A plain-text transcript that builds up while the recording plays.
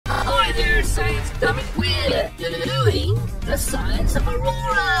science coming weird. Doing the science of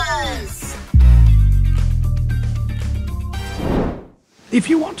auroras. If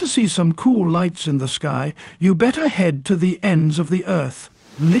you want to see some cool lights in the sky, you better head to the ends of the earth,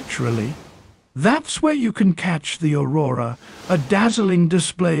 literally. That's where you can catch the aurora, a dazzling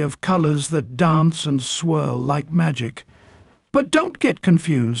display of colors that dance and swirl like magic. But don't get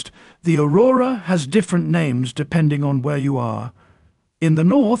confused. The aurora has different names depending on where you are. In the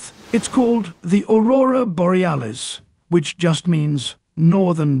north, it's called the aurora borealis, which just means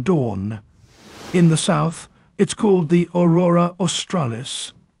northern dawn. In the south, it's called the aurora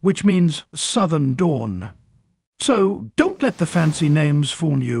australis, which means southern dawn. So don't let the fancy names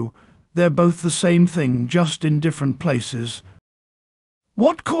fool you. They're both the same thing, just in different places.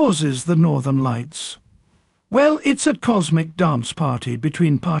 What causes the northern lights? Well, it's a cosmic dance party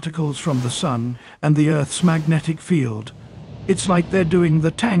between particles from the sun and the Earth's magnetic field. It's like they're doing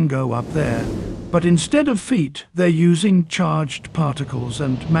the tango up there, but instead of feet, they're using charged particles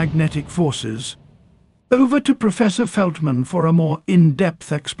and magnetic forces. Over to Professor Feltman for a more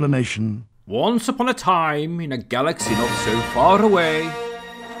in-depth explanation. Once upon a time, in a galaxy not so far away...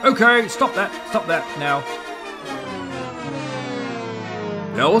 Okay, stop that now.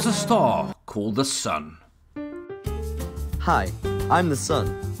 There was a star called the Sun. Hi, I'm the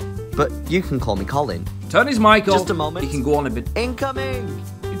Sun, but you can call me Colin. Turn his mic off. Just a moment. He can go on a bit. Incoming!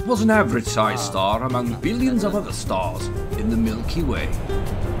 It was an average-sized star among billions of other stars in the Milky Way.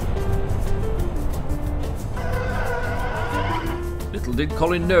 Little did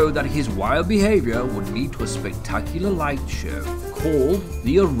Colin know that his wild behaviour would lead to a spectacular light show called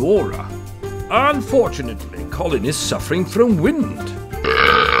the aurora. Unfortunately, Colin is suffering from wind.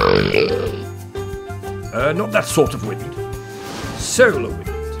 Not that sort of wind. Solar wind.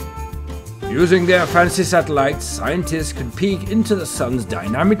 Using their fancy satellites, scientists could peek into the sun's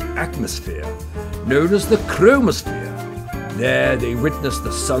dynamic atmosphere, known as the chromosphere. There they witnessed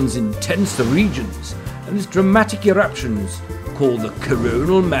the sun's intense regions and its dramatic eruptions, called the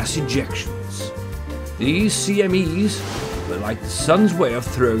coronal mass ejections. These CMEs were like the sun's way of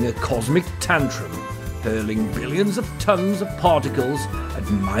throwing a cosmic tantrum, hurling billions of tons of particles at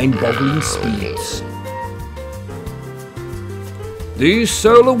mind-boggling speeds. These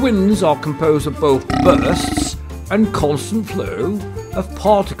solar winds are composed of both bursts and constant flow of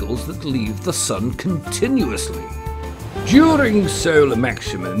particles that leave the sun continuously. During solar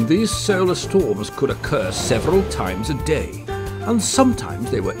maximum, these solar storms could occur several times a day, and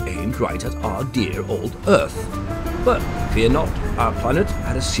sometimes they were aimed right at our dear old Earth. But fear not, our planet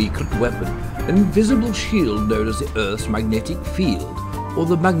had a secret weapon, an invisible shield known as the Earth's magnetic field, or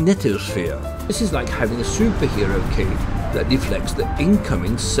the magnetosphere. This is like having a superhero cape that deflects the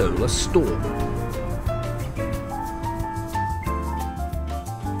incoming solar storm.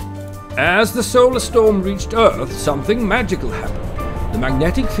 As the solar storm reached Earth, something magical happened. The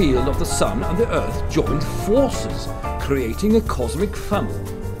magnetic field of the Sun and the Earth joined forces, creating a cosmic funnel.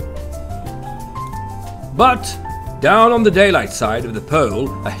 But down on the daylight side of the pole,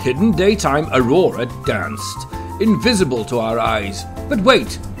 a hidden daytime aurora danced, invisible to our eyes. But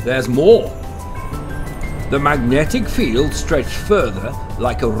wait, there's more. The magnetic field stretched further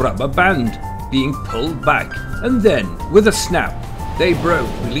like a rubber band, being pulled back, and then, with a snap, they broke,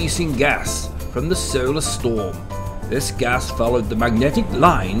 releasing gas from the solar storm. This gas followed the magnetic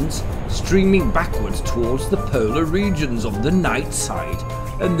lines, streaming backwards towards the polar regions of the night side.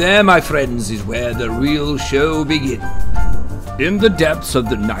 And there, my friends, is where the real show begins. In the depths of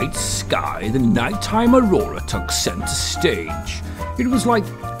the night sky, the nighttime aurora took center stage. It was like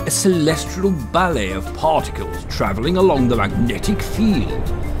a celestial ballet of particles traveling along the magnetic field.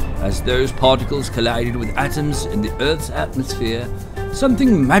 As those particles collided with atoms in the Earth's atmosphere,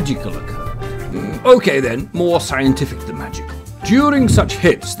 something magical occurred. Okay then, more scientific than magical. During such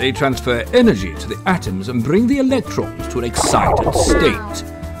hits, they transfer energy to the atoms and bring the electrons to an excited state.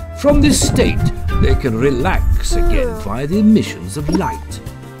 From this state, they can relax again via the emissions of light.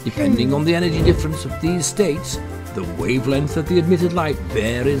 Depending on the energy difference of these states, the wavelength of the emitted light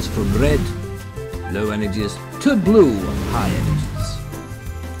varies from red, low energies, to blue, high energies.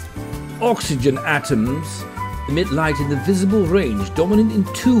 Oxygen atoms emit light in the visible range, dominant in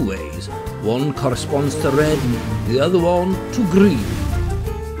two ways. One corresponds to red, the other one to green.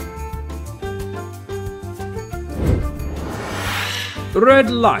 Red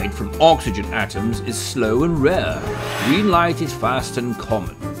light from oxygen atoms is slow and rare. Green light is fast and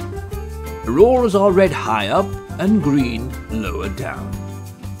common. Auroras are red high up and green lower down.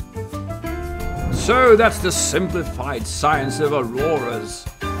 So that's the simplified science of auroras.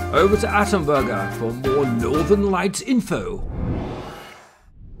 Over to Atomberger for more Northern Lights info.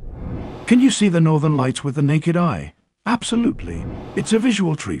 Can you see the northern lights with the naked eye? Absolutely. It's a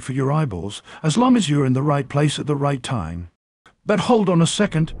visual treat for your eyeballs, as long as you're in the right place at the right time. But hold on a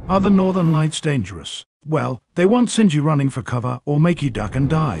second, are the northern lights dangerous? Well, they won't send you running for cover or make you duck and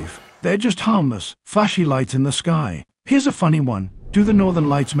dive. They're just harmless, flashy lights in the sky. Here's a funny one. Do the northern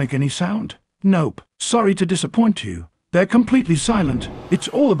lights make any sound? Nope. Sorry to disappoint you. They're completely silent. It's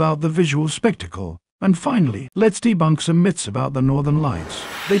all about the visual spectacle. And finally, let's debunk some myths about the northern lights.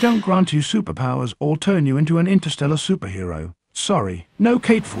 They don't grant you superpowers or turn you into an interstellar superhero. Sorry, no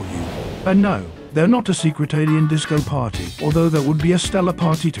Kate for you. And no, they're not a secret alien disco party, although there would be a stellar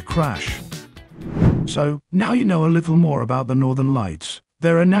party to crash. So, now you know a little more about the northern lights.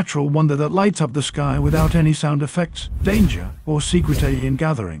 They're a natural wonder that lights up the sky without any sound effects, danger, or secret alien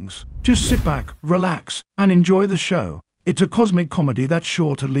gatherings. Just sit back, relax, and enjoy the show. It's a cosmic comedy that's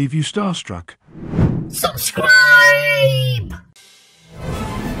sure to leave you starstruck. Subscribe!